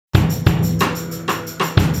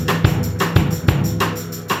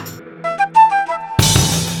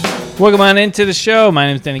Welcome on into the show. My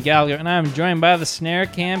name is Danny Gallagher, and I'm joined by the Snare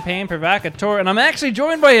Campaign Provocateur, and I'm actually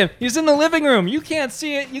joined by him. He's in the living room. You can't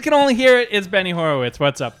see it. You can only hear it. It's Benny Horowitz.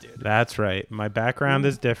 What's up, dude? That's right. My background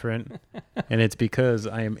is different, and it's because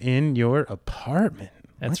I am in your apartment.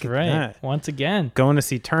 That's right. That. Once again. Going to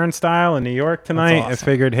see Turnstile in New York tonight. Awesome. I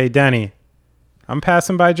figured, hey, Denny, I'm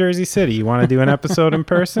passing by Jersey City. You want to do an episode in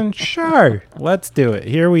person? Sure. Let's do it.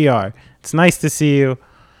 Here we are. It's nice to see you,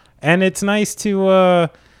 and it's nice to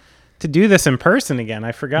do this in person again.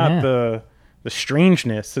 I forgot the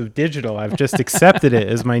strangeness of digital. I've just accepted it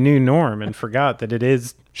as my new norm and forgot that it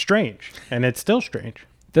is strange, and it's still strange.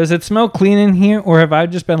 Does it smell clean in here, or have I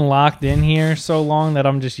just been locked in here so long that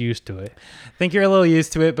I'm just used to it? I think you're a little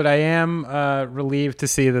used to it, but I am relieved to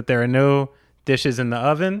see that there are no dishes in the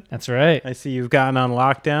oven. That's right. I see you've gotten on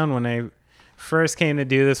lockdown. When I first came to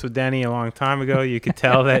do this with Denny a long time ago, you could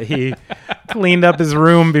tell that he cleaned up his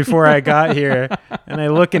room before I got here. And I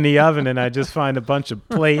look in the oven and I just find a bunch of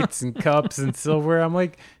plates and cups and silverware. I'm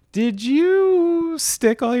like, did you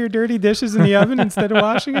stick all your dirty dishes in the oven instead of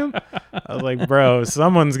washing them? I was like, bro,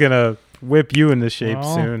 someone's going to whip you into shape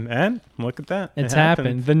soon. And look at that. It's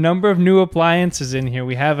happened. The number of new appliances in here.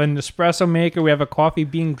 We have an espresso maker. We have a coffee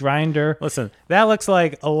bean grinder. Listen, that looks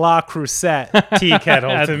like a La Crusette tea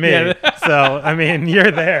kettle to me. So, I mean,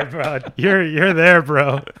 you're there, bro. You're there,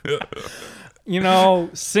 bro. You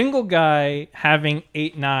know, single guy having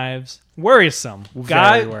 8 knives, worrisome.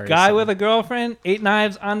 Guy with a girlfriend, 8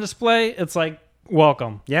 knives on display. It's like,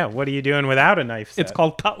 welcome. Yeah, what are you doing without a knife set? It's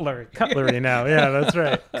called cutlery. Cutlery now. Yeah, that's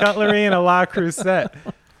right. Cutlery and a La Crusette.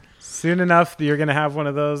 Soon enough, you're going to have one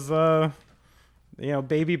of those,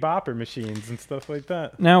 baby bopper machines and stuff like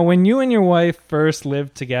that. Now, when you and your wife first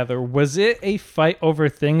lived together, was it a fight over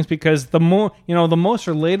things? Because the most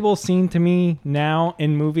relatable scene to me now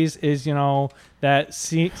in movies is, that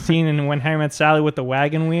scene in When Harry Met Sally with the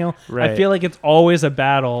wagon wheel. Right. I feel like it's always a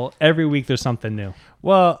battle. Every week there's something new.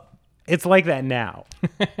 Well, it's like that now.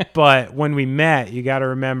 But when we met, you got to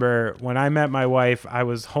remember, when I met my wife, I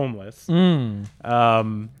was homeless.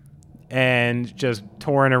 And just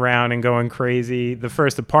touring around and going crazy. The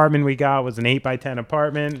first apartment we got was an 8x10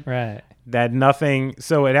 apartment. Right. That nothing.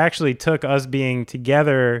 So it actually took us being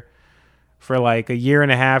together for like a year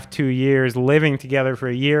and a half, 2 years, living together for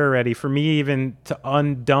a year already, for me even to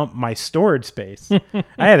undump my storage space.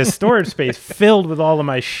 I had a storage space filled with all of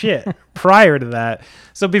my shit prior to that.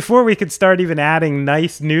 So before we could start even adding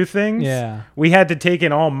nice new things, we had to take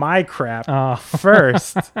in all my crap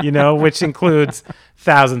first, which includes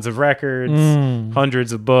thousands of records,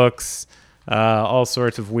 hundreds of books, all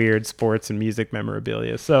sorts of weird sports and music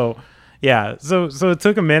memorabilia. So, yeah, so it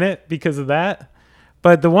took a minute because of that.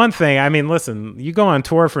 But the one thing, I mean, listen, you go on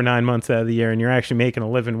tour for 9 months out of the year and you're actually making a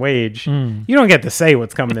living wage. You don't get to say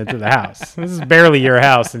what's coming into the house. This is barely your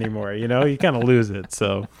house anymore, you kind of lose it.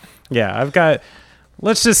 So, yeah,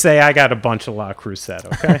 let's just say I got a bunch of La Crusette,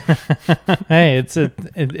 okay? Hey,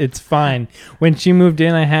 it's fine. When she moved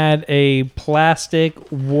in, I had a plastic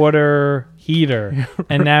water heater,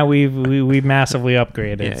 and now we've massively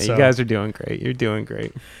upgraded. Yeah, so. You guys are doing great. You're doing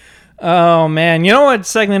great. Oh, man. You know what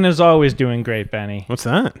segment is always doing great, Benny? What's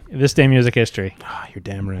that? This Day Music History. Oh, you're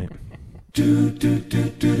damn right.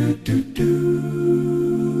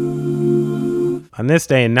 On this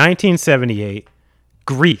day in 1978,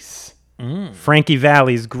 Grease, Frankie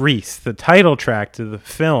Valli's Grease, the title track to the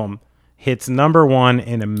film, hits #1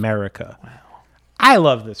 in America. Wow. I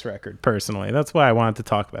love this record, personally. That's why I wanted to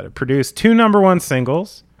talk about it. Produced 2 #1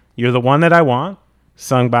 singles, You're the One That I Want,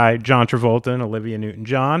 sung by John Travolta and Olivia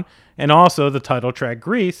Newton-John, and also the title track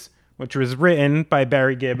Grease, which was written by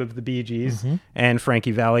Barry Gibb of the Bee Gees and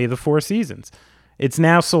Frankie Valli of the Four Seasons. It's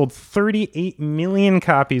now sold 38 million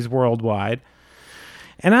copies worldwide,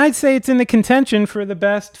 and I'd say it's in the contention for the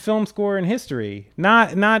best film score in history.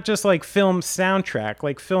 Not just like film soundtrack,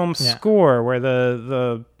 like film score, where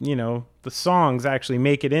the songs actually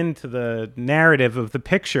make it into the narrative of the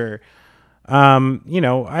picture.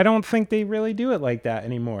 I don't think they really do it like that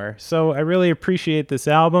anymore. So I really appreciate this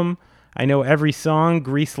album. I know every song.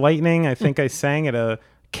 Grease Lightning, I think I sang at a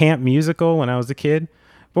camp musical when I was a kid.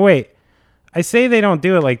 But wait, I say they don't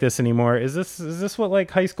do it like this anymore. Is this what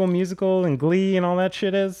like High School Musical and Glee and all that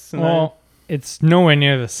shit is? It's nowhere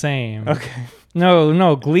near the same. Okay.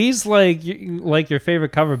 No, Glee's like your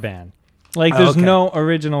favorite cover band. Like there's no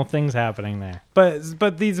original things happening there.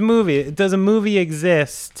 But these movies, does a movie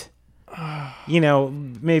exist?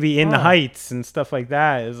 Maybe In the Heights and stuff like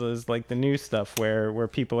that is like the new stuff where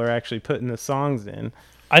people are actually putting the songs in.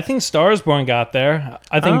 I think Stars Born got there.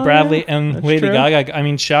 I think Oh, Bradley yeah, and that's Lady true. Gaga. I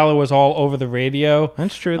mean, Shallow was all over the radio.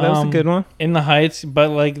 That's true. That was a good one. In the Heights,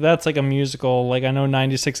 but like that's like a musical. Like I know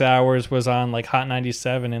 96 Hours was on like Hot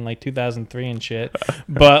 97 in like 2003 and shit.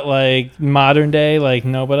 But like modern day, like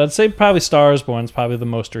no. But I'd say probably Stars Born is probably the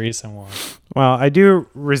most recent one. Well, I do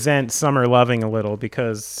resent Summer Loving a little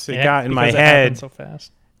because it got in my because it happened head. so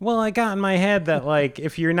fast. Well, I got in my head that, like,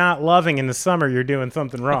 if you're not loving in the summer, you're doing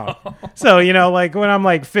something wrong. So, you know, like, when I'm,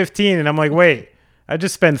 like, 15 and I'm like, wait, I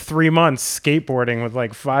just spent 3 months skateboarding with,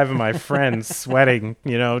 like, 5 of my friends, sweating,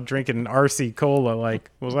 you know, drinking RC Cola. Like,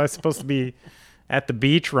 was I supposed to be at the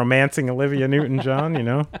beach romancing Olivia Newton-John, you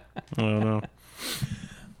know? I don't know.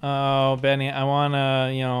 Oh, Benny, I want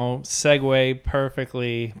to, you know, segue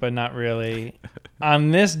perfectly, but not really. On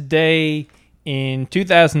this day in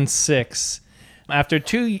 2006, after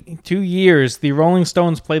two years, the Rolling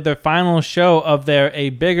Stones played their final show of their A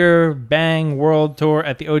Bigger Bang World Tour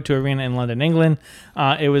at the O2 Arena in London, England.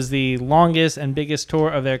 It was the longest and biggest tour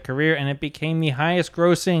of their career, and it became the highest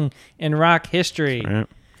grossing in rock history. Right.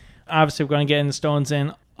 Obviously, we're going to get in the Stones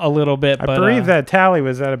in a little bit. I but believe that tally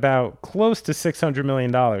was at about close to $600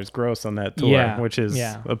 million gross on that tour, Yeah, which is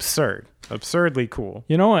yeah. absurd. Absurdly cool.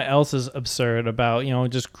 You know what else is absurd about, you know,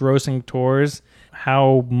 just grossing tours?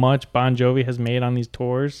 How much Bon Jovi has made on these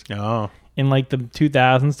tours Oh. in like the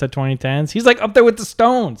 2000s to 2010s. He's like up there with the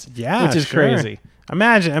Stones, Yeah, which is sure. crazy.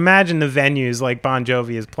 Imagine the venues like Bon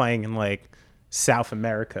Jovi is playing in like South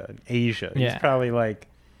America and Asia. Yeah. He's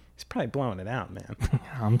probably blowing it out, man.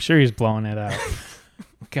 I'm sure he's blowing it out.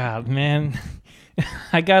 God, man,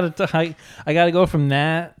 I gotta go from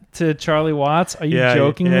that to Charlie Watts. Are you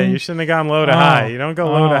joking Yeah, me? you shouldn't have gone low to high. You don't go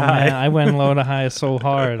low to high. Man, I went low to high so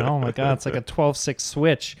hard. Oh my God, it's like a 12-6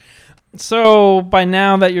 switch. So by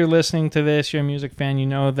now that you're listening to this, you're a music fan, you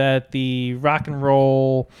know that the rock and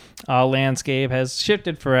roll landscape has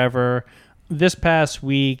shifted forever. This past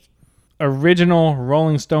week, original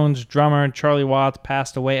Rolling Stones drummer Charlie Watts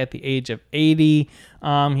passed away at the age of 80.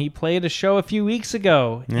 He played a show a few weeks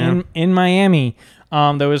ago in Miami.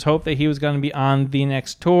 There was hope that he was going to be on the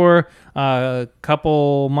next tour. A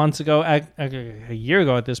couple months ago, a year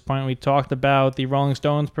ago at this point, we talked about the Rolling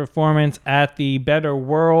Stones performance at the Better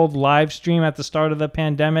World live stream at the start of the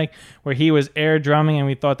pandemic, where he was air drumming, and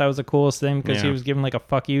we thought that was the coolest thing because he was giving like a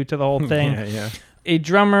fuck you to the whole thing. Yeah. A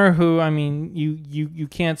drummer who, I mean, you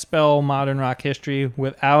can't spell modern rock history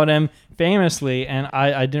without him. Famously, and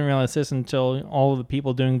I didn't realize this until all of the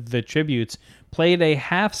people doing the tributes, played a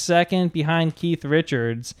half second behind Keith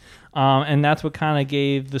Richards, and that's what kind of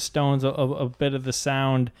gave the Stones a bit of the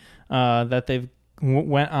sound that they've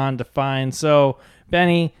went on to find. So,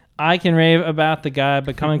 Benny, I can rave about the guy,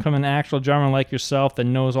 but coming from an actual drummer like yourself that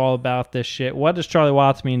knows all about this shit, what does Charlie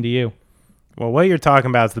Watts mean to you? Well, what you're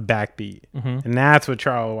talking about is the backbeat. And that's what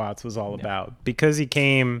Charlie Watts was all about. Because he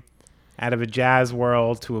came out of a jazz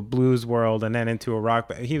world to a blues world and then into a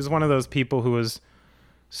rock. He was one of those people who was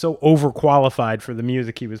so overqualified for the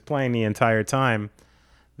music he was playing the entire time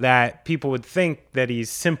that people would think that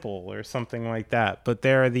he's simple or something like that. But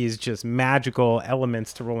there are these just magical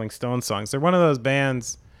elements to Rolling Stones songs. They're one of those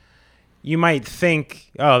bands you might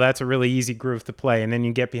think, oh, that's a really easy groove to play. And then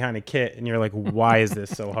you get behind a kit and you're like, why is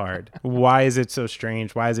this so hard? Why is it so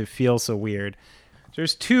strange? Why does it feel so weird?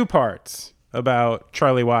 There's two parts about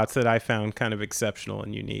Charlie Watts that I found kind of exceptional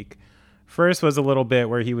and unique. First was a little bit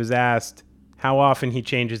where he was asked how often he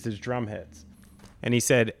changes his drum heads. And he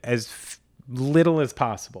said as little as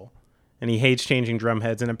possible. And he hates changing drum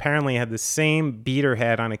heads. And apparently had the same beater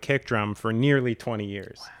head on a kick drum for nearly 20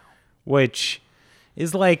 years. Wow. Which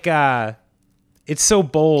is like, it's so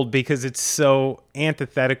bold because it's so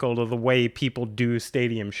antithetical to the way people do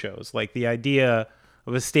stadium shows. Like the idea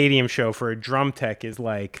of a stadium show for a drum tech is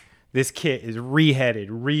like, this kit is reheaded,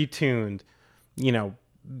 retuned, you know,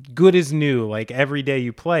 good as new, like every day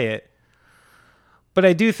you play it. But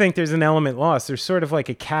I do think there's an element lost. There's sort of like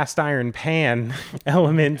a cast iron pan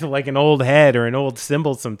element to like an old head or an old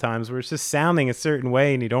cymbal sometimes where it's just sounding a certain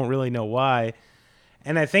way and you don't really know why.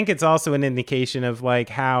 And I think it's also an indication of like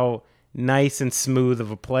how nice and smooth of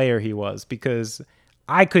a player he was, because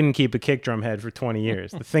I couldn't keep a kick drum head for 20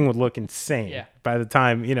 years. The thing would look insane. Yeah. By the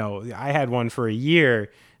time, you know, I had one for a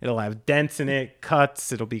year. It'll have dents in it,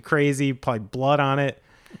 cuts. It'll be crazy, probably blood on it.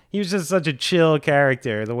 He was just such a chill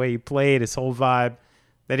character, the way he played, his whole vibe,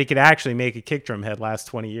 that he could actually make a kick drum head last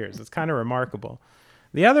 20 years. It's kind of remarkable.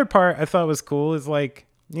 The other part I thought was cool is like,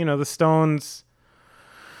 you know, the Stones,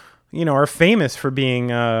 you know, are famous for being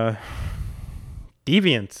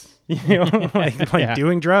deviants, you know, like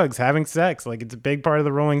doing drugs, having sex. Like it's a big part of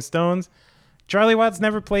the Rolling Stones. Charlie Watts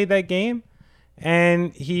never played that game.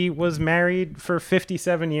 And he was married for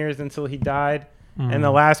 57 years until he died. And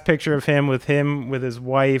the last picture of him with his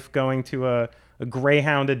wife going to a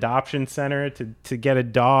Greyhound adoption center to get a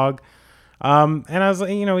dog. And I was like,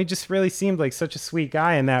 he just really seemed like such a sweet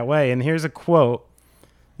guy in that way. And here's a quote.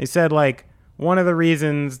 He said, like, one of the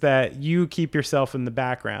reasons that you keep yourself in the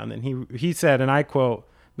background. And he said, and I quote,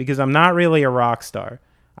 because I'm not really a rock star.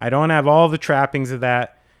 I don't have all the trappings of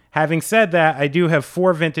that. Having said that, I do have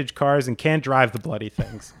 4 vintage cars and can't drive the bloody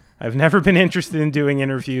things. I've never been interested in doing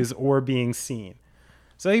interviews or being seen.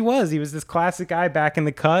 So he was this classic guy back in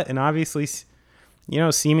the cut, and obviously,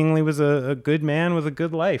 seemingly was a good man with a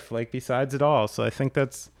good life, like, besides it all. So I think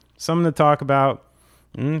that's something to talk about.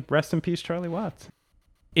 Rest in peace, Charlie Watts.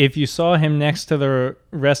 If you saw him next to the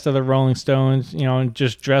rest of the Rolling Stones,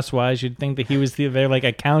 just dress-wise, you'd think that he was their like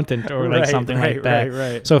accountant or like something like that.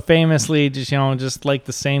 Right. So famously, just like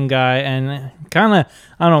the same guy, and kind of,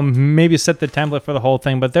 I don't know, maybe set the template for the whole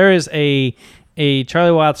thing. But there is a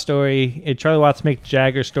Charlie Watts story, a Charlie Watts Mick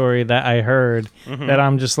Jagger story that I heard that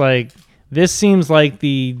I'm just like, this seems like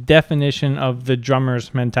the definition of the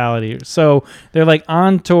drummer's mentality. So they're like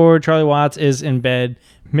on tour, Charlie Watts is in bed.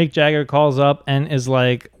 Mick Jagger calls up and is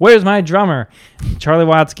like, where's my drummer? Charlie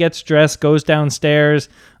Watts gets dressed, goes downstairs.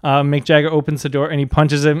 Mick Jagger opens the door and he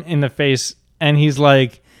punches him in the face. And he's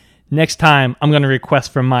like, next time I'm going to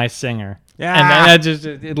request from my singer. Yeah.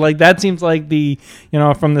 And that seems like the,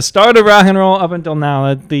 from the start of rock and roll up until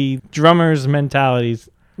now, that the drummer's mentality's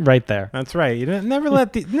right there. That's right. You never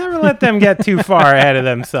let them get too far ahead of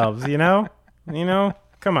themselves,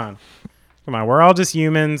 Come on. We're all just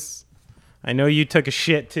humans. I know you took a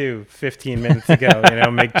shit too 15 minutes ago,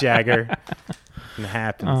 Mick Jagger. It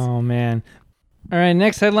happens. Oh, man. All right,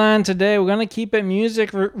 next headline today. We're going to keep it music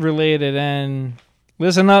related. And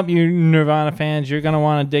listen up, you Nirvana fans. You're going to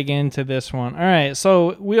want to dig into this one. All right,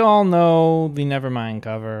 so we all know the Nevermind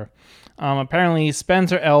cover. Apparently,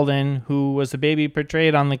 Spencer Eldon, who was the baby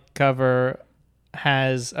portrayed on the cover,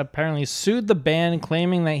 has apparently sued the band,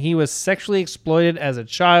 claiming that he was sexually exploited as a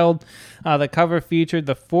child. The cover featured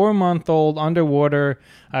the 4-month-old underwater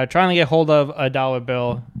trying to get hold of a dollar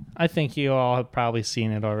bill. I think you all have probably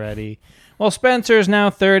seen it already. Well, Spencer is now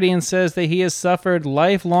 30 and says that he has suffered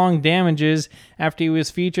lifelong damages after he was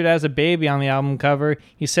featured as a baby on the album cover.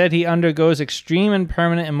 He said he undergoes extreme and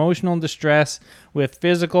permanent emotional distress with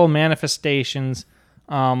physical manifestations,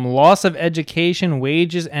 loss of education,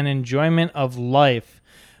 wages, and enjoyment of life.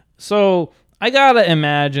 So I gotta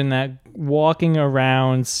imagine that walking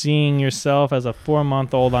around seeing yourself as a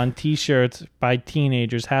 4-month-old on T-shirts by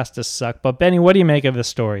teenagers has to suck. But Benny, what do you make of this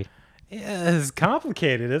story? Yeah, it's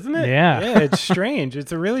complicated, isn't it? Yeah, it's strange.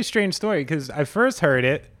 It's a really strange story because I first heard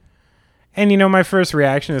it, and my first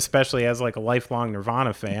reaction, especially as like a lifelong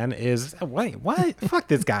Nirvana fan, is wait, what? Fuck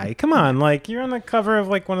this guy! Come on, like you're on the cover of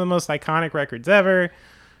like one of the most iconic records ever,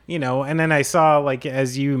 And then I saw, like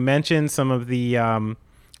as you mentioned, some of the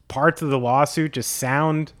parts of the lawsuit just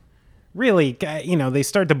sound really, they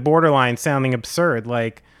start to borderline sounding absurd.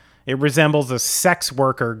 Like it resembles a sex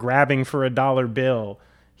worker grabbing for a dollar bill.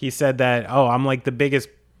 He said that, I'm like the biggest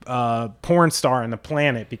porn star on the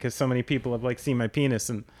planet because so many people have like seen my penis.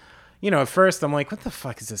 And, at first I'm like, what the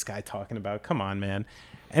fuck is this guy talking about? Come on, man.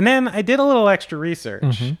 And then I did a little extra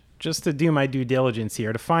research just to do my due diligence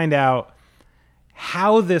here to find out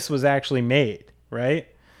how this was actually made, right?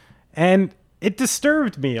 And it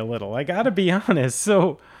disturbed me a little. I got to be honest.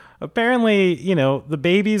 So apparently, the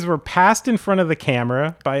babies were passed in front of the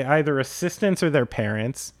camera by either assistants or their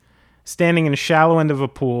parents, standing in a shallow end of a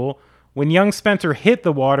pool. When young Spencer hit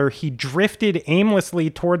the water, he drifted aimlessly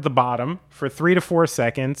toward the bottom for 3 to 4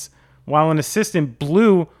 seconds, while an assistant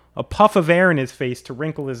blew a puff of air in his face to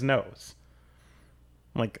wrinkle his nose.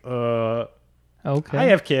 I'm like, okay. I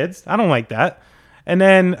have kids. I don't like that. And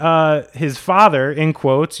then his father, in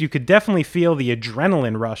quotes, you could definitely feel the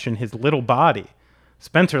adrenaline rush in his little body.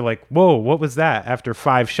 Spencer, like, whoa, what was that? After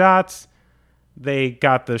 5 shots, they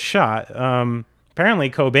got the shot. Apparently,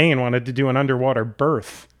 Cobain wanted to do an underwater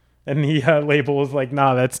birth, and the label was like,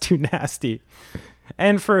 nah, that's too nasty.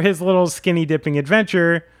 And for his little skinny dipping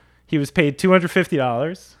adventure, he was paid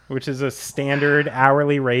 $250, which is a standard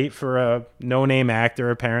hourly rate for a no-name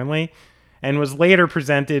actor, apparently, and was later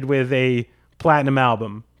presented with a platinum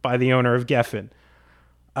album by the owner of Geffen.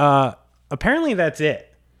 Apparently, that's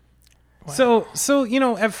it. Wow.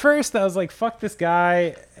 So at first I was like, fuck this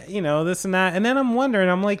guy, this and that. And then I'm wondering,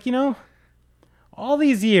 I'm like, all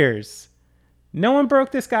these years, no one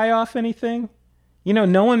broke this guy off anything.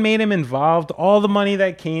 No one made him involved. All the money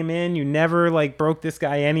that came in, you never like broke this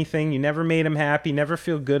guy anything. You never made him happy, never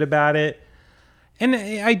feel good about it. And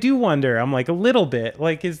I do wonder, I'm like a little bit,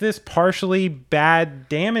 like, is this partially bad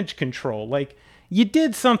damage control? Like, you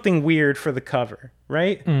did something weird for the cover,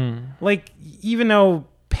 right? Like, even though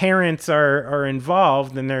parents are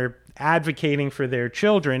involved and they're advocating for their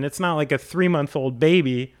children, it's not like a 3-month-old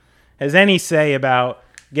baby has any say about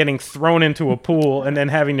getting thrown into a pool and then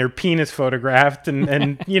having their penis photographed.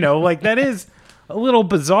 And you know, like, that is a little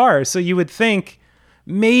bizarre. So you would think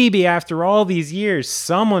maybe after all these years,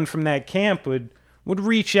 someone from that camp would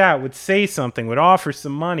reach out, would say something, would offer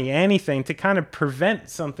some money, anything to kind of prevent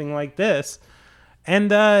something like this.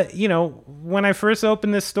 And, you know, when I first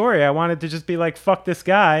opened this story, I wanted to just be like, fuck this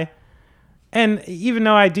guy. And even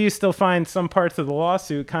though I do still find some parts of the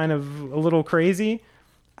lawsuit kind of a little crazy,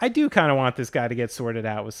 I do kind of want this guy to get sorted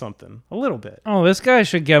out with something, a little bit. Oh, this guy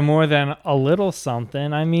should get more than a little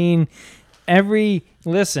something. I mean,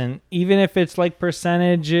 listen, even if it's like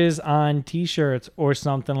percentages on T-shirts or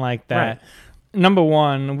something like that. Right. Number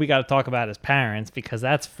one, we got to talk about his parents because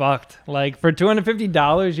that's fucked. Like, for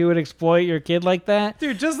 $250, you would exploit your kid like that?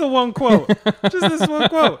 Dude, just the one quote. Just this one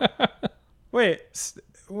quote. Wait,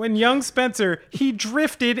 when young Spencer, he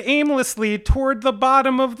drifted aimlessly toward the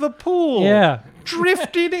bottom of the pool. Yeah.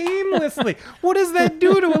 Drifted aimlessly. What does that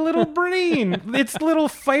do to a little brain? It's little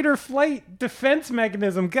fight or flight defense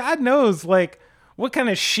mechanism. God knows, like, what kind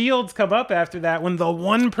of shields come up after that when the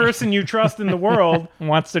one person you trust in the world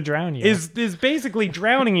wants to drown you is basically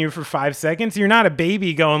drowning you for 5 seconds. You're not a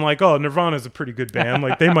baby going like, oh, Nirvana's a pretty good band,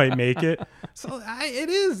 like they might make it. So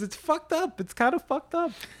it's fucked up. It's kind of fucked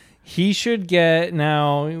up. He should get,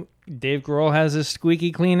 now Dave Grohl has a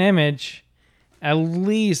squeaky clean image, at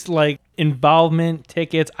least like involvement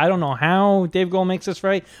tickets. I don't know how Dave Grohl makes this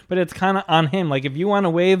right, but it's kind of on him. Like, if you want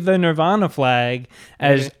to wave the Nirvana flag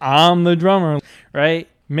as I'm the drummer, right?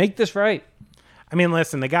 Make this right. I mean,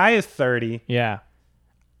 listen, the guy is 30. Yeah.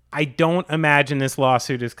 I don't imagine this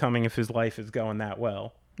lawsuit is coming if his life is going that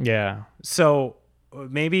well. Yeah. So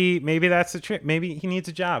maybe that's the trick. Maybe he needs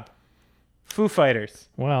a job. Foo Fighters.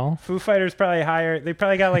 Well, Foo Fighters probably they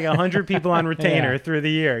probably got like 100 people on retainer through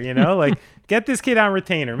the year, you know? Like, get this kid on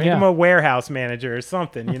retainer. Make him a warehouse manager or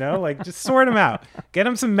something, you know? Like, just sort him out. Get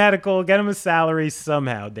him some medical, get him a salary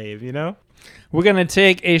somehow, Dave, you know? We're going to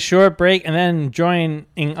take a short break, and then joining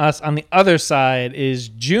us on the other side is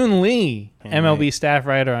June Lee, MLB staff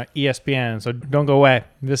writer on ESPN. So don't go away.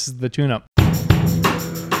 This is the tune-up.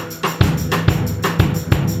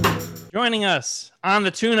 Joining us on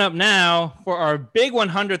the tune-up now for our big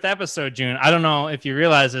 100th episode, June. I don't know if you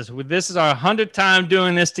realize this. This is our 100th time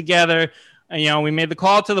doing this together. You know, we made the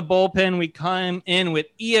call to the bullpen. We come in with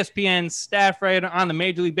ESPN staff writer on the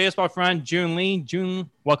Major League Baseball front, June Lee. June,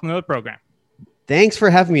 welcome to the program. Thanks for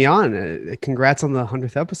having me on. Congrats on the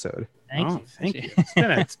 100th episode. Thank you.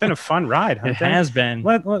 It's been a fun ride. Huh? It has been.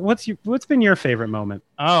 What's been your favorite moment?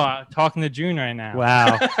 Oh, talking to June right now.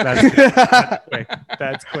 Wow, that's quick.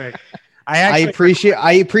 That's quick. I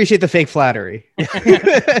appreciate the fake flattery.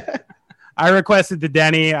 I requested to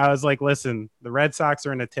Denny. I was like, listen, the Red Sox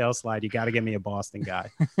are in a tail slide. You got to get me a Boston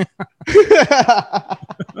guy.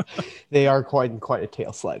 They are quite a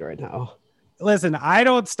tail slide right now. Listen, I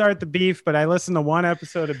don't start the beef, but I listen to one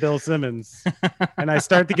episode of Bill Simmons, and I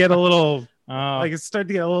start to get a little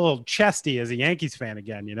chesty as a Yankees fan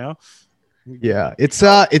again. You know? Yeah, it's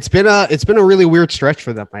been a really weird stretch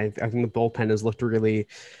for them. I think the bullpen has looked really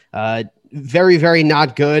very, very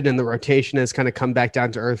not good, and the rotation has kind of come back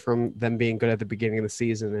down to earth from them being good at the beginning of the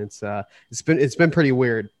season. It's been pretty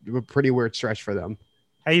weird, a pretty weird stretch for them.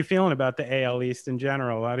 How you feeling about the AL East in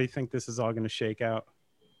general? How do you think this is all going to shake out?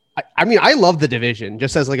 I mean, I love the division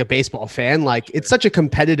just as like a baseball fan. Like, it's such a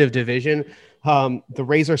competitive division. The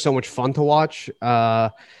Rays are so much fun to watch.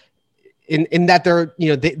 In that they're, you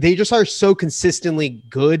know, they just are so consistently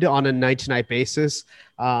good on a night-to-night basis.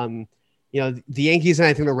 You know, the Yankees and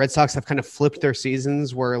I think the Red Sox have kind of flipped their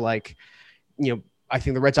seasons where, like, you know, I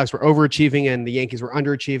think the Red Sox were overachieving and the Yankees were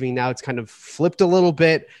underachieving. Now it's kind of flipped a little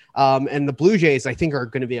bit. And the Blue Jays, I think, are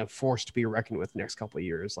going to be a force to be reckoned with next couple of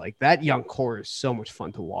years. Like, that young core is so much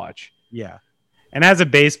fun to watch. Yeah. And as a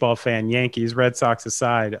baseball fan, Yankees, Red Sox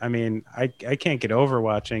aside, I mean, I can't get over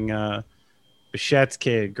watching Bichette's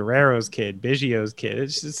kid, Guerrero's kid, Biggio's kid.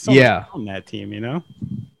 It's just so much fun on that team, you know?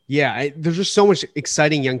 Yeah, there's just so much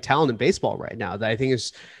exciting young talent in baseball right now that I think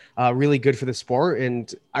is really good for the sport.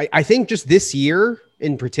 And I think just this year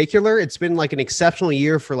in particular, it's been like an exceptional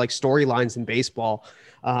year for like storylines in baseball.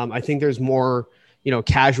 I think there's more, you know,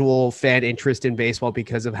 casual fan interest in baseball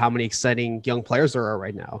because of how many exciting young players there are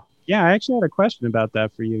right now. Yeah, I actually had a question about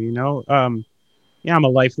that for you. You know, yeah, I'm a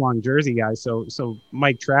lifelong Jersey guy. So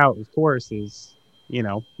Mike Trout, of course, is, you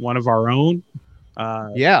know, one of our own.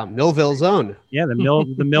 Yeah, Millville Zone. Yeah, the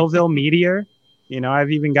Millville Meteor.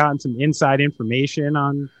 I've even gotten some inside information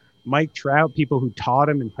on Mike Trout, people who taught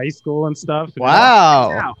him in high school and stuff. And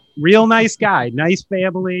Wow. Real nice guy, nice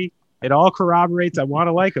family. It all corroborates. I want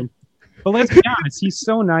to like him. But let's be honest, he's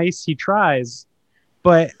so nice. He tries.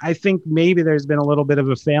 But I think maybe there's been a little bit of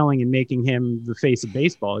a failing in making him the face of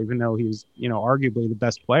baseball, even though he was, arguably the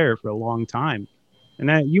best player for a long time.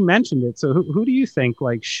 And you mentioned it. So who do you think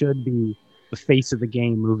should be the face of the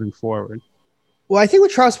game moving forward? Well, I think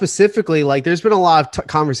with Trout specifically, there's been a lot of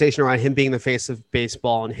conversation around him being the face of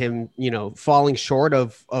baseball and him, falling short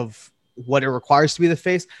of what it requires to be the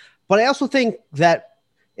face. But I also think that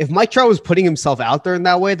if Mike Trout was putting himself out there in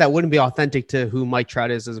that way, that wouldn't be authentic to who Mike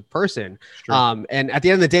Trout is as a person. And at the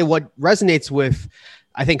end of the day, what resonates with,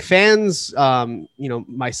 I think, fans,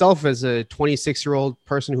 myself as a 26-year-old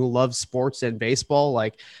person who loves sports and baseball,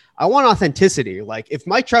 I want authenticity. If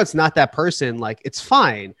Mike Trout's not that person, it's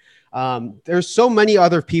fine. There's so many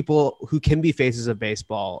other people who can be faces of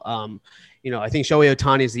baseball. I think Shohei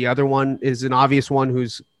Ohtani is the other one, is an obvious one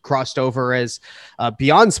who's crossed over as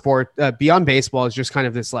beyond baseball, is just kind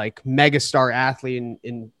of this megastar athlete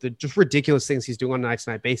in the just ridiculous things he's doing on a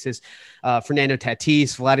night-to-night basis. Fernando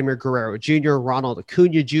Tatis, Vladimir Guerrero Jr., Ronald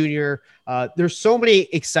Acuna Jr. There's so many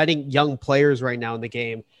exciting young players right now in the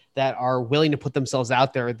game that are willing to put themselves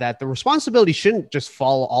out there, that the responsibility shouldn't just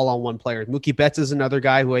fall all on one player. Mookie Betts is another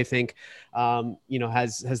guy who I think,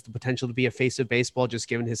 has the potential to be a face of baseball, just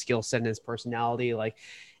given his skill set and his personality.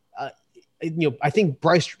 I think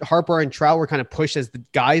Bryce Harper and Trout were kind of pushed as the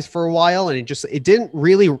guys for a while, and it didn't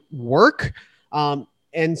really work.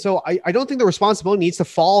 And so I don't think the responsibility needs to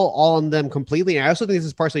fall all on them completely. And I also think this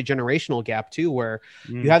is partially a generational gap too, where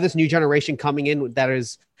you have this new generation coming in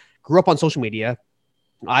that grew up on social media.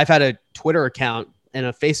 I've had a Twitter account and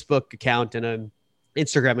a Facebook account and an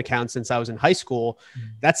Instagram account since I was in high school.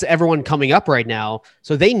 That's everyone coming up right now.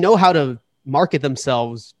 So they know how to market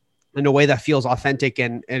themselves in a way that feels authentic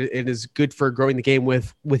and it is good for growing the game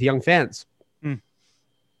with young fans.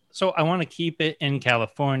 So I want to keep it in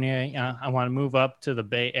California. I want to move up to the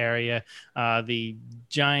Bay Area. The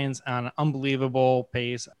Giants on an unbelievable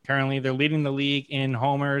pace. Currently, they're leading the league in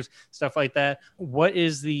homers, stuff like that. What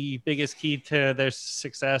is the biggest key to their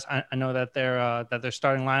success? I know that their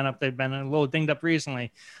starting lineup, they've been a little dinged up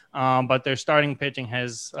recently, but their starting pitching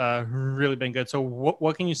has really been good. So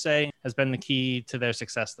what can you say has been the key to their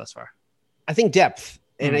success thus far? I think depth.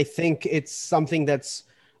 And I think it's something that's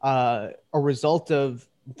a result of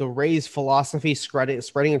the Rays philosophy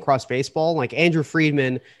spreading across baseball. Like Andrew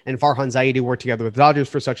Friedman and Farhan Zaidi worked together with the Dodgers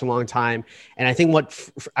for such a long time. And I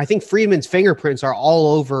think Friedman's fingerprints are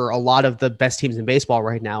all over a lot of the best teams in baseball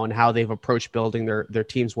right now and how they've approached building their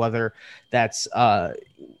teams, whether that's,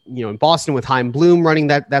 in Boston with Chaim Bloom running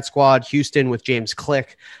that squad, Houston with James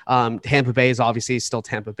Click, Tampa Bay is obviously still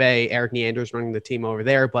Tampa Bay. Eric Neander's running the team over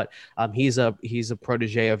there, but he's a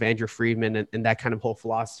protege of Andrew Friedman and that kind of whole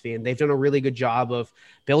philosophy. And they've done a really good job of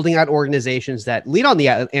building out organizations that lead on the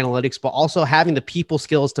analytics, but also having the people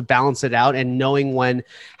skills to balance it out and knowing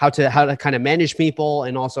how to kind of manage people,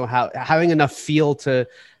 and also having enough feel to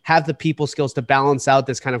have the people skills to balance out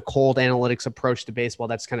this kind of cold analytics approach to baseball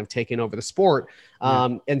that's kind of taken over the sport.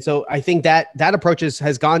 And so I think that approach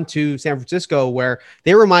has gone to San Francisco, where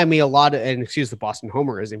they remind me a lot of, and excuse the Boston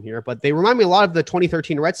homerism here, but they remind me a lot of the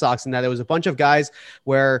 2013 Red Sox, in that there was a bunch of guys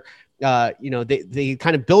where they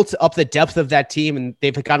kind of built up the depth of that team, and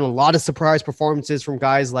they've gotten a lot of surprise performances from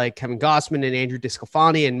guys like Kevin Gossman and Andrew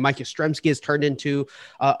DeSclafani, and Mike Yastrzemski has turned into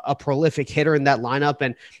a prolific hitter in that lineup.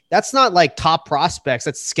 And that's not like top prospects,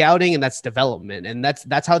 that's scouting and that's development. And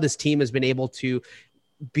that's how this team has been able to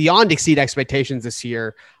beyond exceed expectations this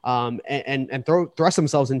year, and thrust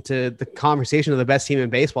themselves into the conversation of the best team in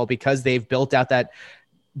baseball, because they've built out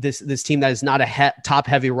this team that is not a top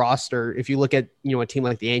heavy roster. If you look at, a team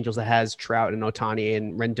like the Angels that has Trout and Ohtani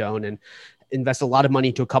and Rendon and invest a lot of money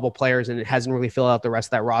into a couple players, and it hasn't really filled out the rest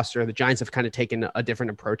of that roster, the Giants have kind of taken a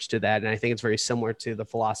different approach to that. And I think it's very similar to the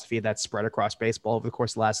philosophy that's spread across baseball over the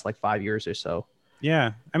course of the last 5 years or so.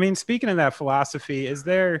 Yeah. I mean, speaking of that philosophy, is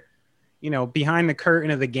there, behind the curtain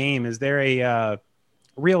of the game, is there a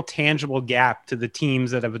real tangible gap to the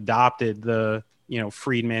teams that have adopted the,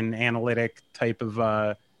 Friedman analytic type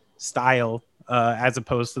of style, as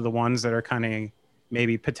opposed to the ones that are kind of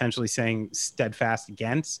maybe potentially saying steadfast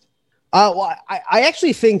against? Well, I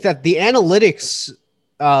actually think that the analytics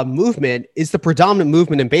movement is the predominant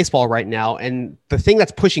movement in baseball right now. And the thing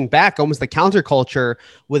that's pushing back, almost the counterculture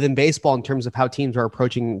within baseball in terms of how teams are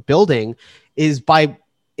approaching building, is by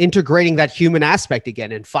integrating that human aspect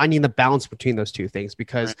again and finding the balance between those two things.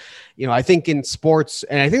 Because, I think in sports,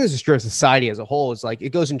 and I think this is true of society as a whole, is like it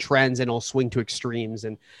goes in trends and it'll swing to extremes.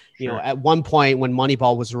 And, at one point when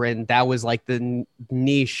Moneyball was written, that was like the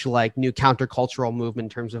niche, like new countercultural movement in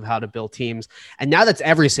terms of how to build teams. And now that's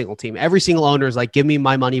every single team. Every single owner is like, give me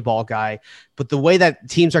my Moneyball guy. But the way that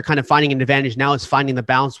teams are kind of finding an advantage now is finding the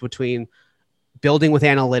balance between building with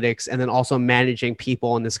analytics and then also managing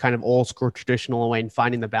people in this kind of old school traditional way and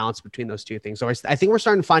finding the balance between those two things. So I think we're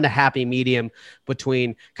starting to find a happy medium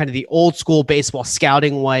between kind of the old school baseball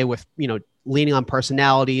scouting way with, leaning on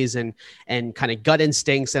personalities and kind of gut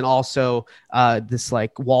instincts, and also this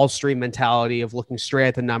like Wall Street mentality of looking straight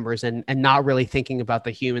at the numbers and not really thinking about the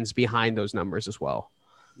humans behind those numbers as well.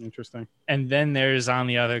 Interesting. And then there's on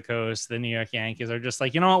the other coast, the New York Yankees are just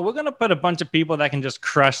like, we're going to put a bunch of people that can just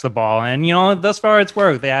crush the ball. And, thus far it's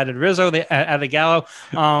worked. They added Rizzo, they added Gallo.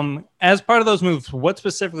 As part of those moves, what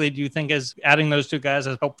specifically do you think is adding those two guys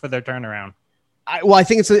has helped for their turnaround? I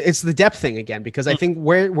think it's the depth thing again, because I think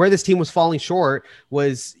where this team was falling short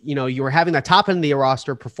was, you were having the top end of the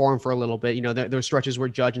roster perform for a little bit. There were stretches where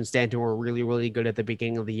Judge and Stanton were really, really good at the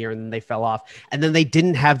beginning of the year, and then they fell off. And then they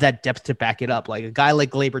didn't have that depth to back it up. Like a guy like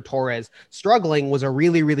Gleyber Torres struggling was a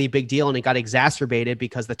really, really big deal, and it got exacerbated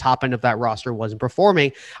because the top end of that roster wasn't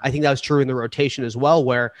performing. I think that was true in the rotation as well,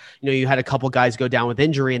 where, you had a couple guys go down with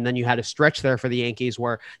injury, and then you had a stretch there for the Yankees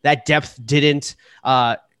where that depth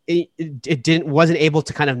wasn't able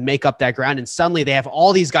to kind of make up that ground. And suddenly they have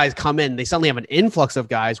all these guys come in. They suddenly have an influx of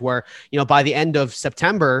guys where, by the end of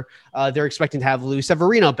September, they're expecting to have Luis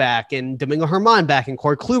Severino back and Domingo Germán back and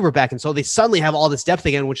Corey Kluber back. And so they suddenly have all this depth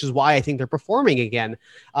again, which is why I think they're performing again.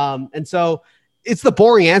 And so it's the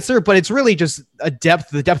boring answer, but it's really just the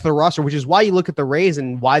depth of the roster, which is why you look at the Rays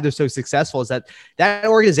and why they're so successful, is that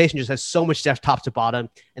organization just has so much depth top to bottom,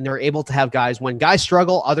 and they're able to have guys, when guys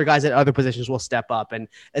struggle, other guys at other positions will step up. And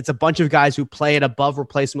it's a bunch of guys who play at above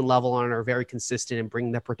replacement level and are very consistent in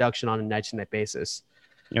bringing their production on a night-to-night basis.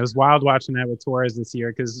 It was wild watching that with Torres this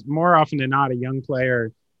year, because more often than not, a young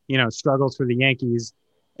player, struggles for the Yankees.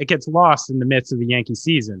 It gets lost in the midst of the Yankee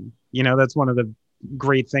season. That's one of the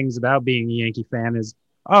great things about being a Yankee fan is,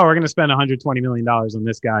 we're going to spend $120 million on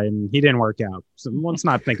this guy and he didn't work out. So let's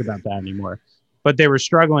not think about that anymore. But they were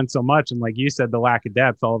struggling so much. And like you said, the lack of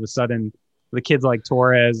depth, all of a sudden the kids like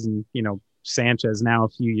Torres and, Sanchez now a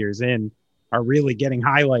few years in are really getting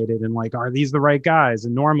highlighted and like, are these the right guys?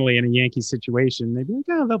 And normally in a Yankee situation, they'd be like,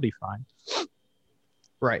 they'll be fine.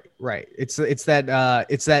 Right. It's that's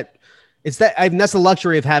the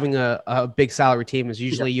luxury of having a big salary team, is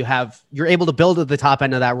usually you're able to build at the top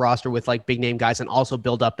end of that roster with like big name guys and also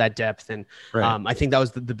build up that depth. And I think that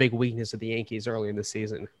was the big weakness of the Yankees early in the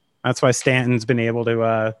season. That's why Stanton's been able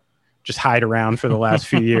to just hide around for the last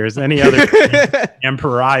few years. Any other and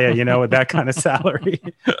pariah, with that kind of salary.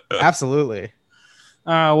 Absolutely.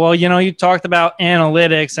 Well, you talked about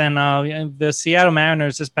analytics, and the Seattle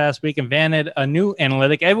Mariners this past week invented a new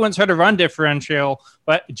analytic. Everyone's heard of run differential,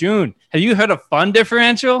 but June, have you heard of fun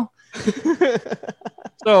differential?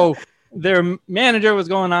 So their manager was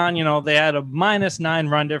going on, they had a -9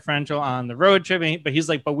 run differential on the road trip, but he's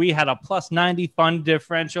like, but we had a +90 fun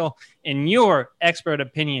differential. In your expert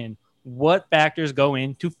opinion, what factors go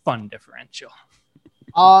into fun differential?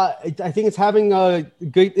 I think it's having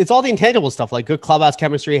it's all the intangible stuff, like good clubhouse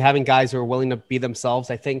chemistry, having guys who are willing to be themselves.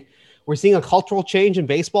 I think we're seeing a cultural change in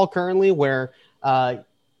baseball currently where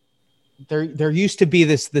there used to be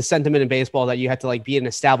this sentiment in baseball that you had to like be an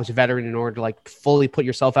established veteran in order to like fully put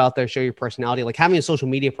yourself out there, show your personality. Like having a social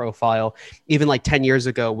media profile, even like 10 years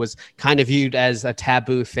ago, was kind of viewed as a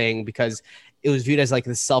taboo thing because it was viewed as like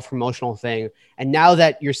this self-promotional thing. And now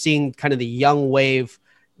that you're seeing kind of the young wave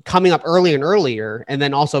coming up earlier and earlier, and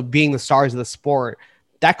then also being the stars of the sport,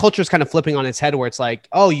 that culture is kind of flipping on its head, where it's like,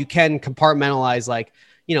 oh, you can compartmentalize, like,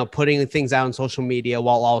 putting things out on social media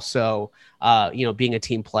while also, being a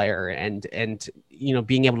team player and,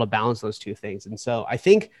 being able to balance those two things. And so I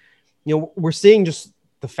think, we're seeing just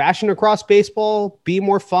the fashion across baseball be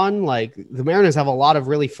more fun. Like the Mariners have a lot of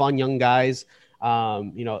really fun young guys.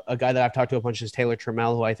 A guy that I've talked to a bunch is Taylor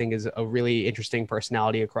Trammell, who I think is a really interesting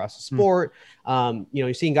personality across the sport.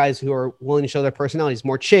 You're seeing guys who are willing to show their personalities,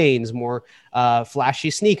 more chains, more flashy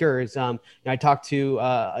sneakers. I talked to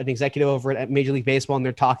an executive over at Major League Baseball, and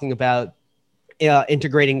they're talking about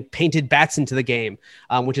integrating painted bats into the game,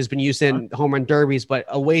 which has been used in home run derbies, but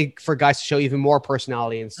a way for guys to show even more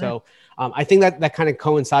personality. And so I think that kind of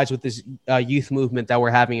coincides with this youth movement that we're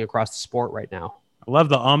having across the sport right now. I love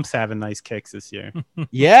the umps having nice kicks this year.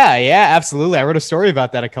 Yeah, absolutely. I wrote a story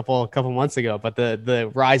about that a couple months ago, but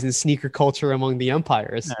the rise in sneaker culture among the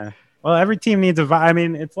umpires. Yeah. Well, every team needs a vibe. I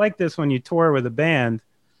mean, it's like this when you tour with a band.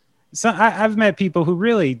 So I've met people who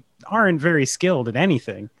really aren't very skilled at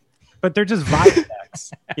anything, but they're just vibe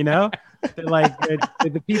techs, you know? They're like they're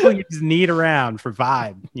the people you just need around for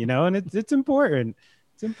vibe, you know? And it's important.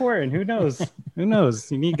 It's important. Who knows? Who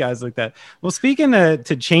knows? You need guys like that. Well, speaking to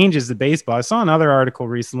changes to baseball, I saw another article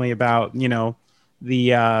recently about, you know,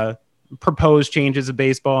 the proposed changes of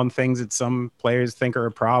baseball and things that some players think are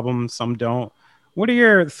a problem, some don't. What are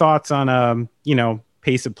your thoughts on, you know,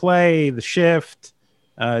 pace of play, the shift,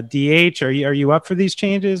 DH? Are you up for these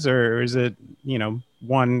changes, or is it, you know,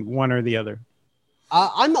 one or the other?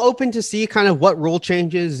 I'm open to see kind of what rule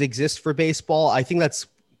changes exist for baseball. I think that's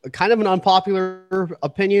kind of an unpopular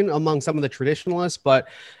opinion among some of the traditionalists, but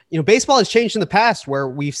you know, baseball has changed in the past where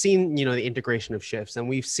we've seen, you know, the integration of shifts, and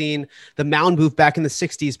we've seen the mound move back in the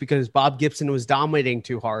 60s because Bob Gibson was dominating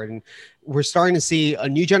too hard. And we're starting to see a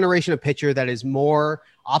new generation of pitcher that is more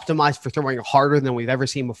optimized for throwing harder than we've ever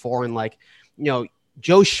seen before. And like, you know,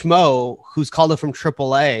 Joe Schmo, who's called up from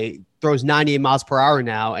AAA, throws 98 miles per hour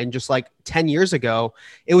now. And just like 10 years ago,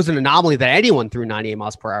 it was an anomaly that anyone threw 98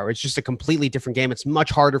 miles per hour. It's just a completely different game. It's much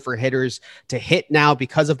harder for hitters to hit now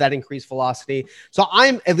because of that increased velocity. So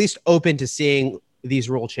I'm at least open to seeing these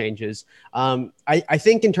rule changes. I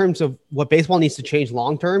think in terms of what baseball needs to change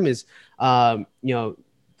long-term is, you know,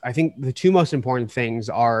 I think the two most important things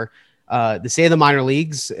are the state of the minor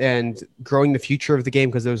leagues and growing the future of the game,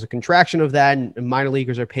 because there's a contraction of that, and minor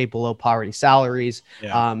leaguers are paid below poverty salaries.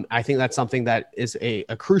 Yeah. I think that's something that is a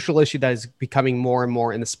crucial issue that is becoming more and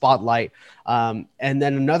more in the spotlight. And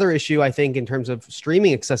then another issue, I think, in terms of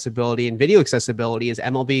streaming accessibility and video accessibility is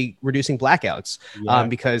MLB reducing blackouts. Yeah.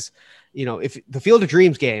 Because, you know, if the Field of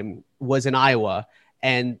Dreams game was in Iowa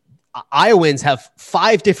and Iowans have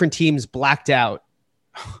 5 different teams blacked out,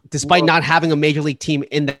 despite not having a major league team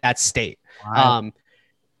in that state. Wow.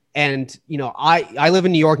 And, you know, I live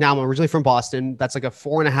in New York now. I'm originally from Boston. That's like a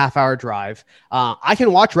 4.5 hour drive. I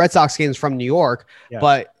can watch Red Sox games from New York,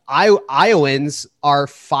 but Iowans are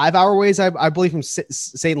 5 hour ways, I believe, from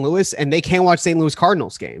St. Louis, and they can't watch St. Louis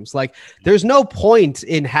Cardinals games. Like, there's no point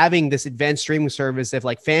in having this advanced streaming service if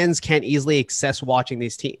like fans can't easily access watching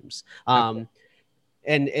these teams.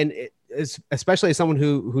 Especially as someone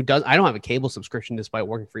who does, I don't have a cable subscription despite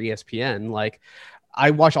working for ESPN. Like,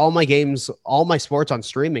 I watch all my games, all my sports on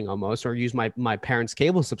streaming almost, or use my parents'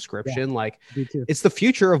 cable subscription. Yeah, like, it's the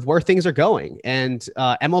future of where things are going. And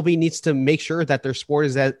MLB needs to make sure that their sport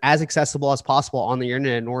is as accessible as possible on the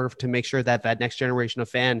internet in order to make sure that next generation of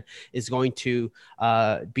fan is going to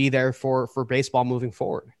be there for baseball moving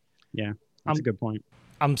forward. Yeah, that's a good point.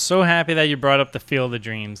 I'm so happy that you brought up the Field of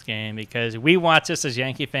Dreams game, because we watched this as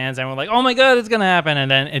Yankee fans and we're like, oh my God, it's going to happen.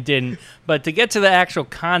 And then it didn't. But to get to the actual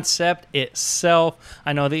concept itself,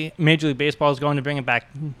 I know the Major League Baseball is going to bring it back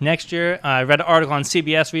next year. I read an article on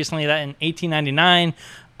CBS recently that in 1899,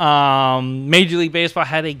 Major League Baseball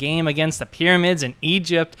had a game against the pyramids in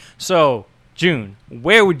Egypt. So, June,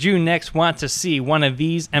 where would you next want to see one of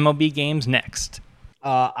these MLB games next?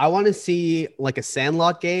 I want to see like a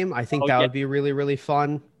Sandlot game. I think that would be really, really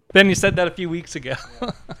fun. Ben, you said that a few weeks ago.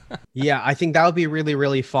 Yeah, I think that would be really,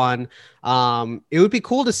 really fun. It would be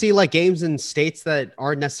cool to see like games in states that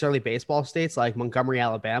aren't necessarily baseball states, like Montgomery,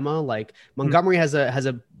 Alabama. Like Montgomery has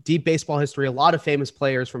a deep baseball history. A lot of famous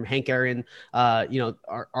players from Hank Aaron,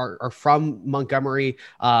 are from Montgomery.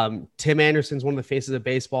 Tim Anderson's one of the faces of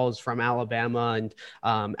baseball, is from Alabama, and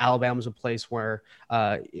Alabama's a place where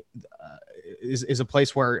is a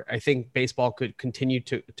place where I think baseball could continue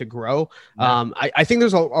to grow. Yeah. I think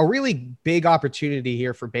there's a really big opportunity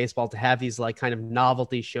here for baseball to have these like kind of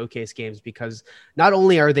novelty showcase games, because not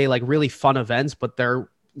only are they like really fun events, but they're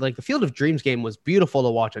like the Field of Dreams game was beautiful to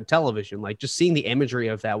watch on television. Like, just seeing the imagery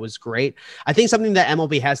of that was great. I think something that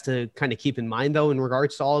MLB has to kind of keep in mind, though, in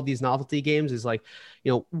regards to all of these novelty games is like,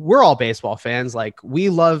 you know, we're all baseball fans. Like, we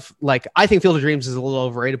love, like, I think Field of Dreams is a little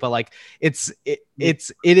overrated, but like it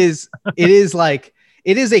is like,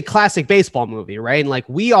 it is a classic baseball movie, right? And like,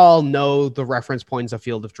 we all know the reference points of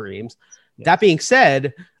Field of Dreams. Yeah. That being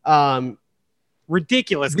said,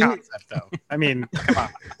 ridiculous concept though. I mean, come on.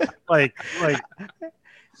 like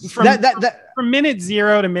from minute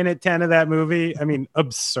 0 to minute 10 of that movie, I mean,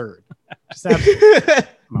 absurd. Just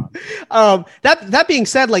that being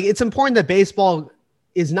said, like, it's important that baseball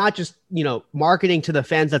is not just, you know, marketing to the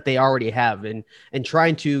fans that they already have and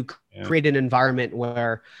trying to create an environment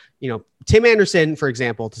where Tim Anderson, for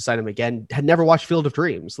example, to cite him again, had never watched Field of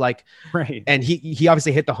Dreams. Like, Right. and he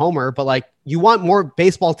obviously hit the homer, but like you want more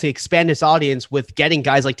baseball to expand its audience with getting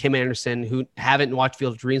guys like Tim Anderson who haven't watched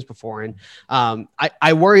Field of Dreams before. And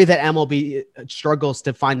I worry that MLB struggles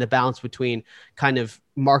to find the balance between kind of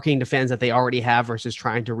marketing to fans that they already have versus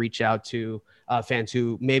trying to reach out to fans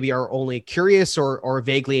who maybe are only curious or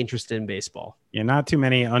vaguely interested in baseball. Yeah, not too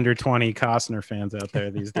many under 20 Costner fans out there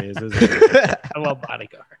these days, is there? I love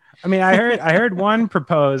Bodyguard. I mean, I heard one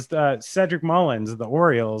proposed, Cedric Mullins, the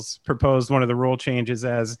Orioles, proposed one of the rule changes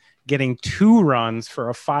as getting 2 runs for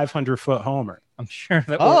a 500-foot homer. I'm sure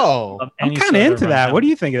that. I'm kind of into that. What do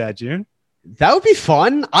you think of that, June? That would be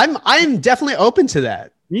fun. I'm definitely open to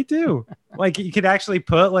that. Me too. Like you could actually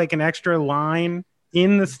put like an extra line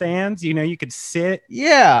in the stands. You could sit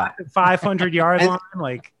 500 yard line,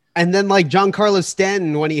 like. And then like Giancarlo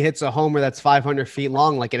Stanton, when he hits a homer that's 500 feet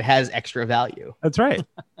long, like it has extra value. That's right.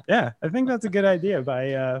 Yeah, I think that's a good idea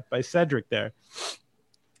by Cedric there.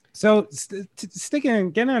 So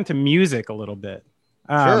getting onto music a little bit.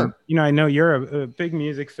 Sure. I know you're a big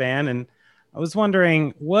music fan, and I was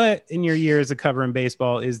wondering what in your years of covering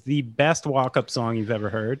baseball is the best walk-up song you've ever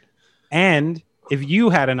heard, and if you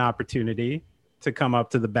had an opportunity to come up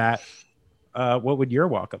to the bat, what would your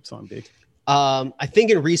walk-up song be? I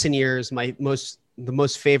think in recent years, the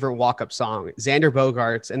most favorite walk-up song, Xander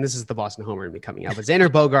Bogaerts, and this is the Boston Homer in me coming out, but Xander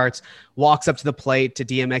Bogaerts walks up to the plate to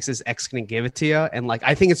DMX's X Gonna Give It To You. And like,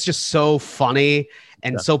 I think it's just so funny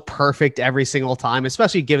and so perfect every single time,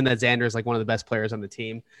 especially given that Xander is like one of the best players on the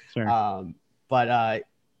team. Sure. But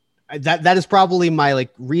that is probably my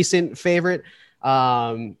like recent favorite.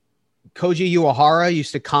 Koji Uehara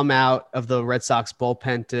used to come out of the Red Sox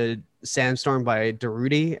bullpen to Sandstorm by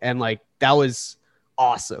Durruti, and like that was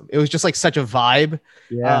awesome. It was just like such a vibe.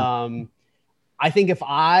 Yeah. I think if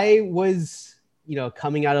I was,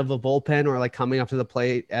 coming out of a bullpen or like coming up to the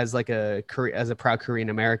plate as like as a proud Korean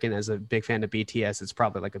American, as a big fan of BTS, it's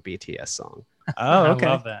probably like a BTS song. Oh, okay. I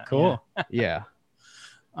love that. Cool. Yeah.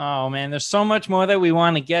 Oh man, there's so much more that we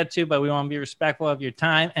want to get to, but we want to be respectful of your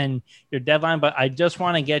time and your deadline. But I just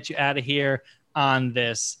want to get you out of here on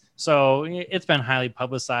this. So it's been highly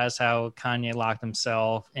publicized how Kanye locked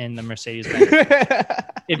himself in the Mercedes-Benz.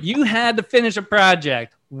 If you had to finish a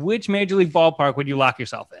project, which major league ballpark would you lock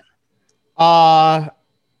yourself in? Oh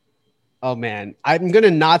man, I'm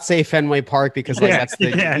gonna not say Fenway Park because like that's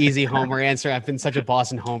the easy homer answer. I've been such a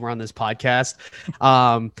Boston homer on this podcast.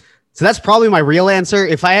 So that's probably my real answer.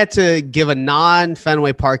 If I had to give a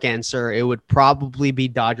non-Fenway Park answer, it would probably be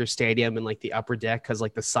Dodger Stadium and like the upper deck, because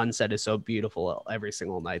like the sunset is so beautiful every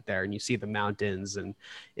single night there, and you see the mountains, and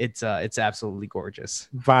it's absolutely gorgeous.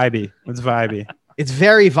 Vibey. It's vibey. It's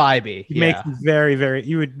very vibey. You make very, very.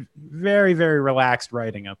 You would very, very relaxed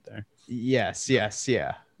writing up there. Yes.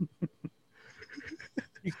 Yeah.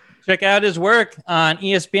 Check out his work on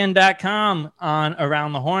ESPN.com, on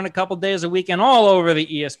Around the Horn a couple days a week, and all over the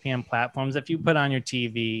ESPN platforms. If you put on your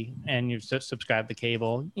TV and you subscribe to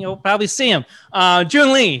cable, you'll probably see him.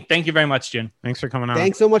 Jun Lee, thank you very much, Jun. Thanks for coming on.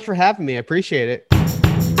 Thanks so much for having me. I appreciate it.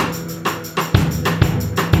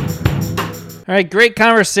 All right, great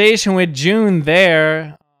conversation with Jun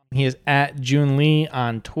there. He is at Jun Lee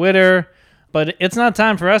on Twitter. But it's not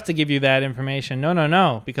time for us to give you that information.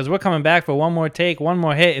 No, because we're coming back for one more take, one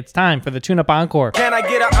more hit. It's time for the Tune Up Encore. Can I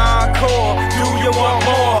get an encore? Do you want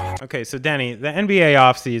more? Okay, so Denny, the NBA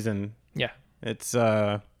offseason. Yeah. It's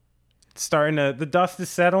starting to, the dust is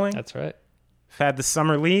settling. That's right. We've had the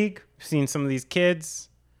summer league. We've seen some of these kids.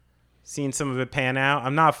 Seen some of it pan out.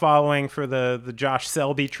 I'm not following for the Josh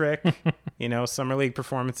Selby trick. Summer league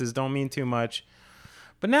performances don't mean too much.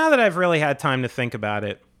 But now that I've really had time to think about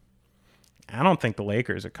it, I don't think the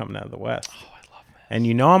Lakers are coming out of the West. Oh, I love that. And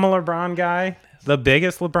I'm a LeBron guy, the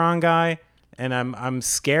biggest LeBron guy, and I'm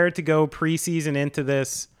scared to go preseason into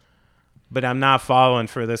this, but I'm not following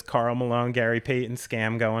for this Karl Malone, Gary Payton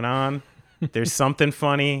scam going on. There's something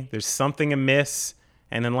funny. There's something amiss.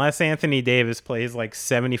 And unless Anthony Davis plays like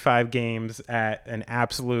 75 games at an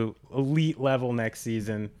absolute elite level next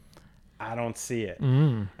season, I don't see it.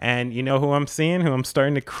 And you know who I'm seeing, who I'm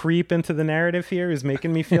starting to creep into the narrative here, is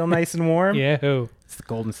making me feel nice and warm? Yeah, who? It's the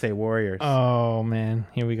Golden State Warriors. Oh, man.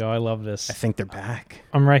 Here we go. I love this. I think they're back.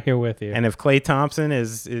 I'm right here with you. And if Klay Thompson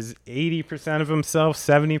is 80% of himself,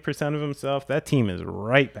 70% of himself, that team is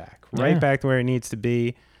right back to where it needs to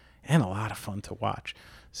be, and a lot of fun to watch.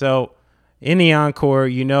 So in the encore,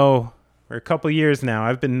 for a couple years now,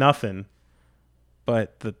 I've been nothing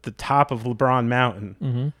but the top of LeBron Mountain.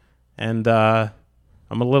 Mm-hmm. And I'm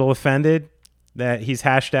a little offended that he's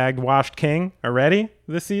hashtag Washed King already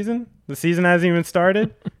this season. The season hasn't even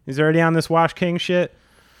started. He's already on this Washed King shit.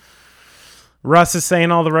 Russ is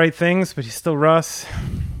saying all the right things, but he's still Russ.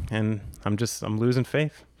 And I'm losing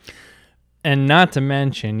faith. And not to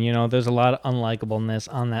mention, there's a lot of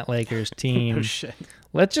unlikableness on that Lakers team. Oh, shit.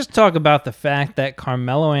 Let's just talk about the fact that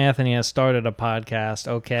Carmelo Anthony has started a podcast,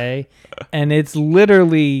 okay? And it's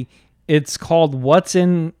called What's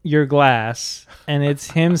in Your Glass, and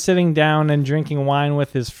it's him sitting down and drinking wine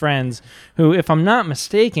with his friends, who, if I'm not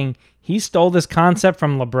mistaken, he stole this concept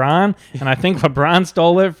from LeBron, and I think LeBron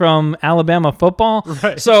stole it from Alabama football.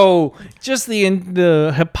 Right. So just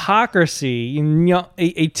the hypocrisy.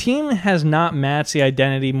 A team has not matched the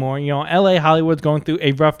identity more. LA Hollywood's going through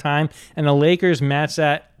a rough time, and the Lakers match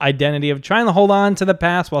that identity of trying to hold on to the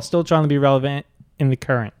past while still trying to be relevant in the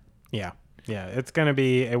current. Yeah. Yeah, it's going to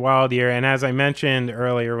be a wild year. And as I mentioned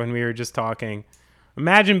earlier when we were just talking,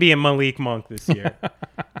 imagine being Malik Monk this year.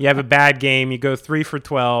 You have a bad game, you go 3 for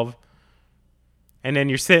 12, and then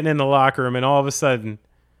you're sitting in the locker room, and all of a sudden,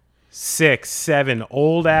 6, 7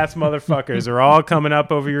 old-ass motherfuckers are all coming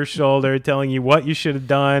up over your shoulder telling you what you should have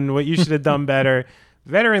done, what you should have done better.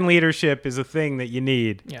 Veteran leadership is a thing that you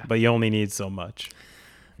need, but you only need so much.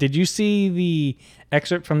 Did you see the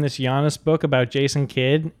excerpt from this Giannis book about Jason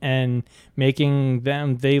Kidd and making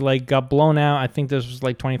them, they got blown out. I think this was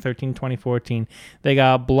 2013, 2014. They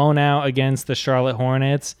got blown out against the Charlotte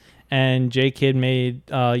Hornets, and J. Kidd made,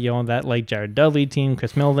 that Jared Dudley team,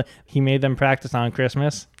 Chris Middleton, he made them practice on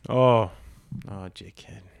Christmas. Oh, J.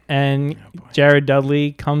 Kidd. And Jared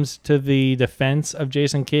Dudley comes to the defense of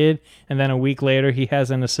Jason Kidd, and then a week later he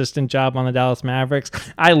has an assistant job on the Dallas Mavericks.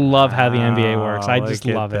 I love how the NBA works. I just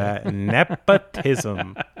love it.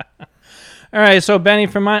 Nepotism. All right, so Benny,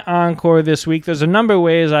 for my encore this week, there's a number of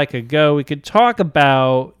ways I could go. We could talk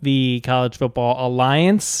about the College Football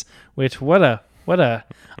Alliance, which I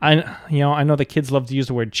know the kids love to use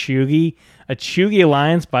the word chuggy. A chuggy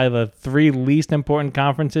alliance by the 3 least important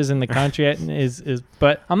conferences in the country is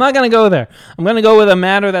but I'm not going to go there. I'm going to go with a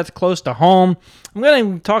matter that's close to home. I'm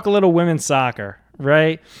going to talk a little women's soccer,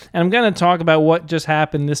 right? And I'm going to talk about what just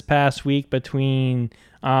happened this past week between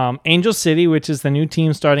Angel City, which is the new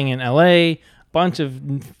team starting in LA. Bunch of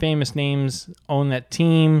famous names own that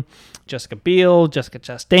team. Jessica Biel, Jessica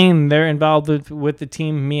Chastain, they're involved with the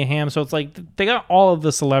team. Mia Hamm. So it's they got all of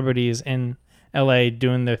the celebrities in LA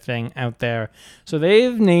doing their thing out there. So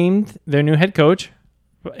they've named their new head coach,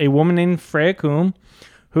 a woman named Freya Coombe,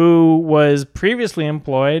 who was previously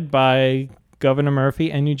employed by Governor Murphy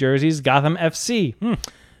and New Jersey's Gotham FC.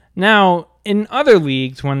 Now, in other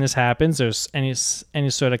leagues, when this happens, there's any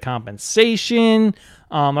sort of compensation.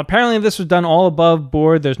 Apparently, this was done all above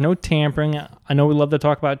board. There's no tampering. I know we love to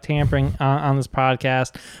talk about tampering on this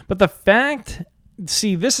podcast, but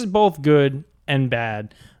this is both good and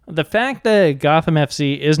bad. The fact that Gotham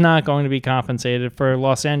FC is not going to be compensated for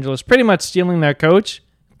Los Angeles pretty much stealing their coach,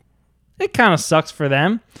 it kind of sucks for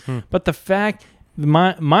them. But the fact,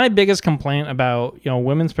 my biggest complaint about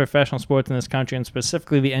women's professional sports in this country, and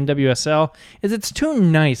specifically the NWSL, is it's too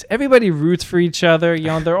nice. Everybody roots for each other.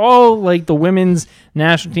 They're all like the women's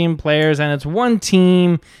national team players, and it's one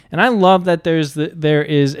team. And I love that there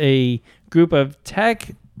is a group of tech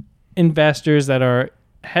investors that are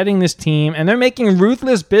heading this team, and they're making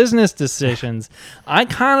ruthless business decisions. I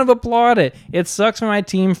kind of applaud it. It sucks for my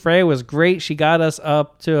team. Freya was great. She got us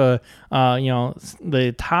up to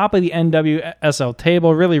the top of the NWSL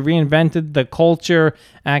table, really reinvented the culture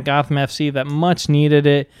at Gotham FC that much needed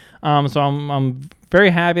it. So I'm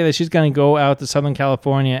very happy that she's going to go out to Southern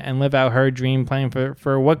California and live out her dream playing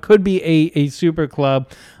for what could be a super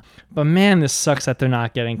club. But man, this sucks that they're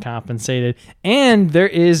not getting compensated. And there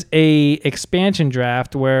is a expansion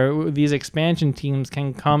draft where these expansion teams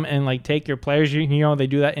can come and take your players. They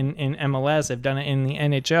do that in MLS. They've done it in the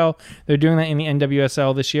NHL. They're doing that in the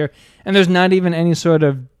NWSL this year. And there's not even any sort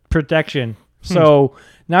of protection. So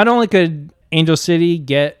not only could Angel City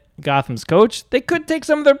get Gotham's coach, they could take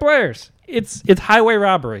some of their players. It's highway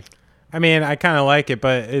robbery. I mean, I kind of like it,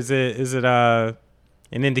 but is it an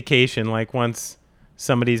indication once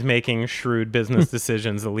somebody's making shrewd business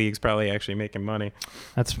decisions, the league's probably actually making money?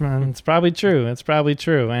 It's probably true. It's probably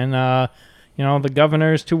true. And the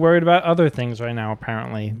governor's too worried about other things right now,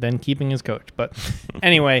 apparently, than keeping his coach. But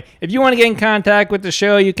anyway, if you want to get in contact with the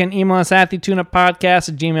show, you can email us at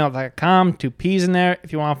thetuneuppodcast@gmail.com. 2 P's in there.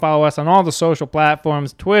 If you want to follow us on all the social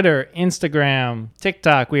platforms, Twitter, Instagram,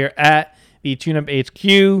 TikTok, we are at the TuneUp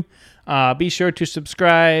HQ. Be sure to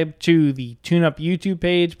subscribe to the TuneUp YouTube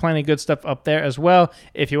page. Plenty of good stuff up there as well.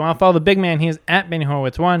 If you want to follow the big man, he is at Benny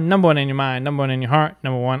Horowitz1. Number 1 in your mind, number 1 in your heart,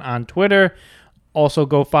 number 1 on Twitter. Also,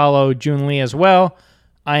 go follow June Lee as well.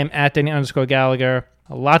 I am at Denny_Gallagher.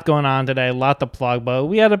 A lot going on today, a lot to plug, but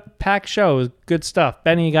we had a packed show. It was good stuff.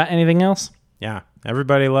 Benny, you got anything else? Yeah.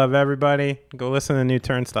 Everybody love everybody. Go listen to the new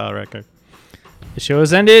Turnstile record. The show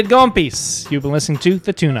has ended. Go in peace. You've been listening to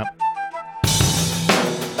The Tune Up.